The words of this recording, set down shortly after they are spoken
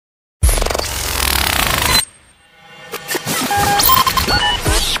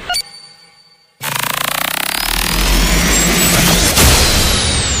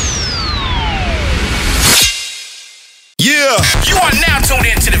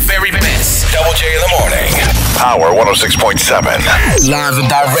106.7. Live and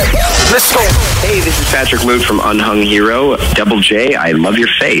direct. Let's go. Hey, this is Patrick Moote from Unhung Hero. Double J, I love your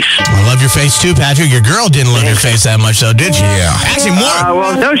face. I love your face too, Patrick. Your girl didn't love your face that much, though, did she? Yeah. Actually, more.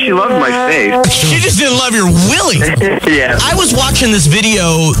 Well, no, she loved my face. She just didn't love your willy. Yeah. I was watching this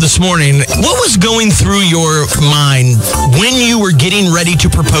video this morning. What was going through your mind when you were getting ready to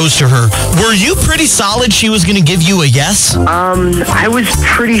propose to her? Were you pretty solid she was going to give you a yes? I was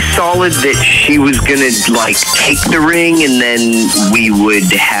pretty solid that she was gonna take the ring, and then we would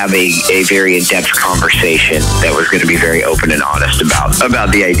have a very in-depth conversation that was gonna be very open and honest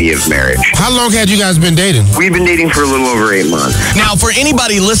about the idea of marriage. How long had you guys been dating? We've been dating for a little over 8 months. Now, for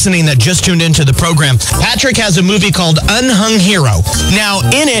anybody listening that just tuned into the program, Patrick has a movie called Unhung Hero. Now,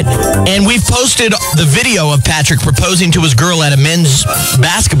 in it, and we've posted the video of Patrick proposing to his girl at a men's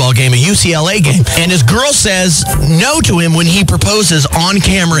basketball game, a UCLA game, and his girl says no to him when he proposes on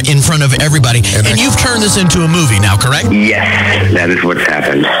camera in front of everybody. And you've turned this into a movie now, correct? Yes, that is what's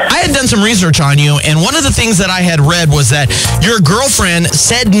happened. I had done some research on you, and one of the things that I had read was that your girlfriend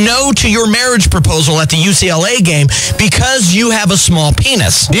said no to your marriage proposal at the UCLA game because you have a small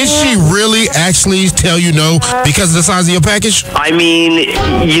penis. Did she really actually tell you no because of the size of your package? I mean,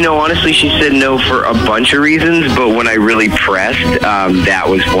 honestly, she said no for a bunch of reasons, but when I really pressed, that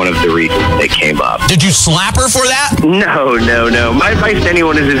was one of the reasons that came up. Did you slap her for that? No. My advice to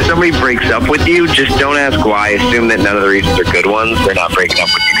anyone is if somebody breaks up with you, just don't ask why. Assume that none of the reasons are good ones. They're not breaking up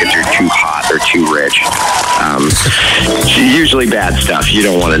with you because you're too hot or too rich. Usually bad stuff. You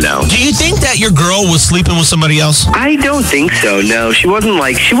don't want to know. Do you think that your girl was sleeping with somebody else? I don't think so. No, she wasn't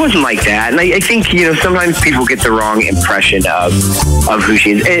like that. And I think sometimes people get the wrong impression of who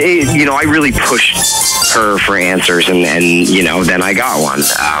she is. I really pushed her for answers, and then I got one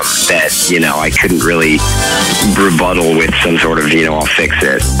that I couldn't really rebuttal with some sort of I'll fix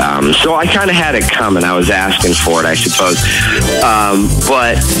it. So I kind of had it coming. I was asking for it, I suppose.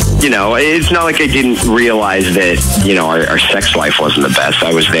 But it's not like I didn't realize that our sex life wasn't the best.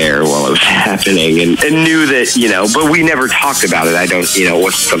 I was there while it was happening, and knew that but we never talked about it. I don't it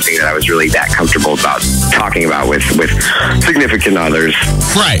wasn't something that I was really that comfortable about talking about with significant others.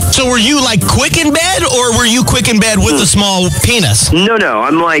 Right. So were you quick in bed, or were you quick in bed with a small penis? No.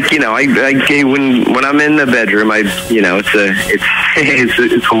 I'm when I'm in the bedroom, it's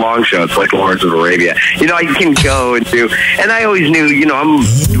a long show. It's like Lawrence of Arabia. I can go and I always knew,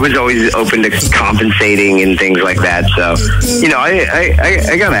 was always open to compensating and things like that. So,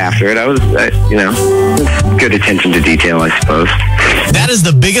 I got after it. I was, good attention to detail, I suppose. That is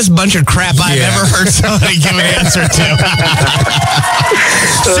the biggest bunch of crap I've ever heard somebody give an answer to.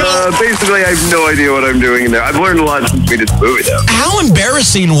 Basically, I have no idea what I'm doing in there. I've learned a lot since we did the movie, though. How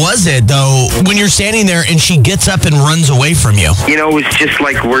embarrassing was it, though, when you're standing there and she gets up and runs away from you? It was just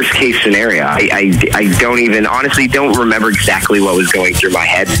like worst case scenario. I honestly don't remember exactly what was going through my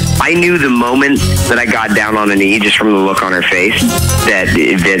head. I knew the moment that I got down on a knee, just from the look on her face, that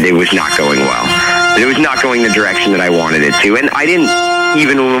it was not going well. It was not going the direction that I wanted it to. And I didn't,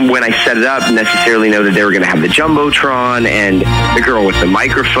 even when I set it up, necessarily know that they were going to have the Jumbotron and the girl with the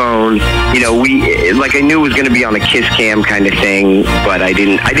microphone. I knew it was going to be on a kiss cam kind of thing, but I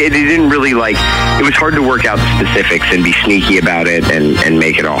didn't really it was hard to work out the specifics and be sneaky about it and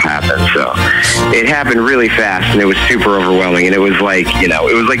make it all happen. So it happened really fast, and it was super overwhelming. And it was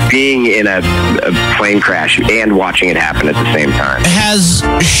it was like being in a plane crash and watching it happen at the same time. Has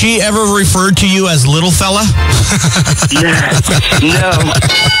she ever referred to you as little fella? No.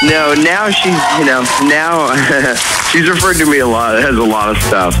 Now she's, she's referred to me a lot. It has a lot of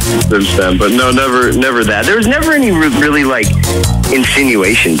stuff since then, but no, never that. There was never any really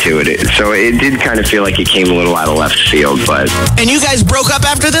insinuation to it. So it did kind of feel like it came a little out of left field, but. And you guys broke up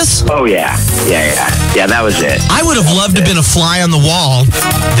after this? Oh yeah, that was it. I would have loved to have been a fly on the wall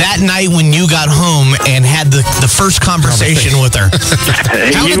that night when you got home and had the first conversation with her.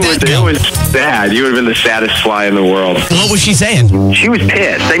 How did that go? It was sad. You would have been the saddest fly in the world. What was she saying? She was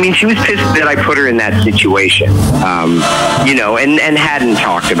pissed. I mean, she was pissed that I put her in that situation, and hadn't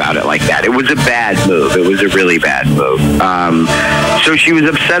talked about it like that. It was a bad move. It was a really bad move. So she was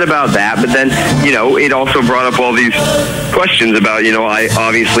upset about that, but then, it also brought up all these questions about,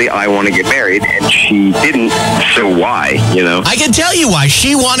 I want to get married, and she didn't, so why, I can tell you why.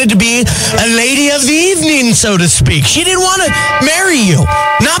 She wanted to be a lady of the evening, so to speak. She didn't want to marry you.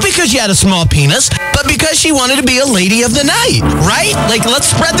 Not because you had a small penis, but because she wanted to be a lady of the night, right? Let's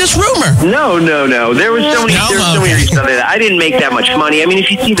spread this rumor. No. There was so many reasons of it. I didn't make that much money. I mean, if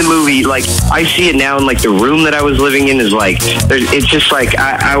you see the movie, I see it now, and the room that I was living in is there's it's just like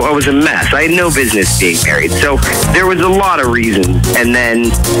I was a mess. I had no business being married. So there was a lot of reasons. And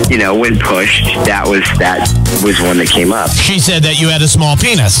then, when pushed, that was one that came up. She said that you had a small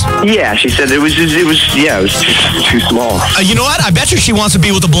penis. Yeah, she said it was just too small. You know what? I bet you she wants to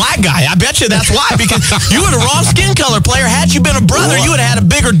be with a black guy. I bet you that's why. Because you were the wrong skin color, player. Had you been a brother, you would have had a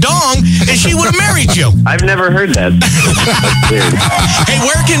bigger dong, and she would have married you. I've never heard that. Hey,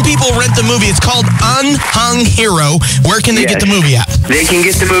 where can people rent the movie? It's called Unhung Hero. Where can they get the movie at? They can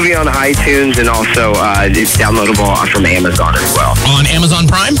get the movie on iTunes, and also it's downloadable from Amazon as well. On Amazon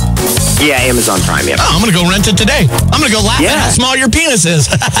Prime? Yeah, Amazon Prime, yeah. Oh, I'm going to go rent it today. I'm going to go laugh at how small your penis is.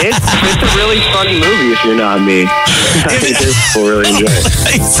 It's a really funny movie if you're not me. I think people really enjoy it.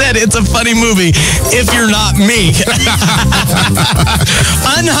 He said it's a funny movie if you're not me.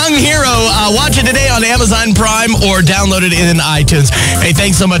 Unhung Hero. Watch it today on Amazon Prime or download it in iTunes. Hey,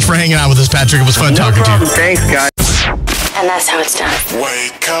 thanks so much for hanging out with us, Patrick. It was fun talking to you. Thanks, guys. And that's how it's done.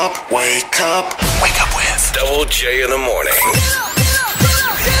 Wake up, wake up. Wake up with Double J in the morning.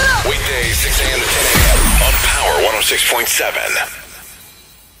 Weekdays 6 a.m. to 10 a.m. on Power 106.7.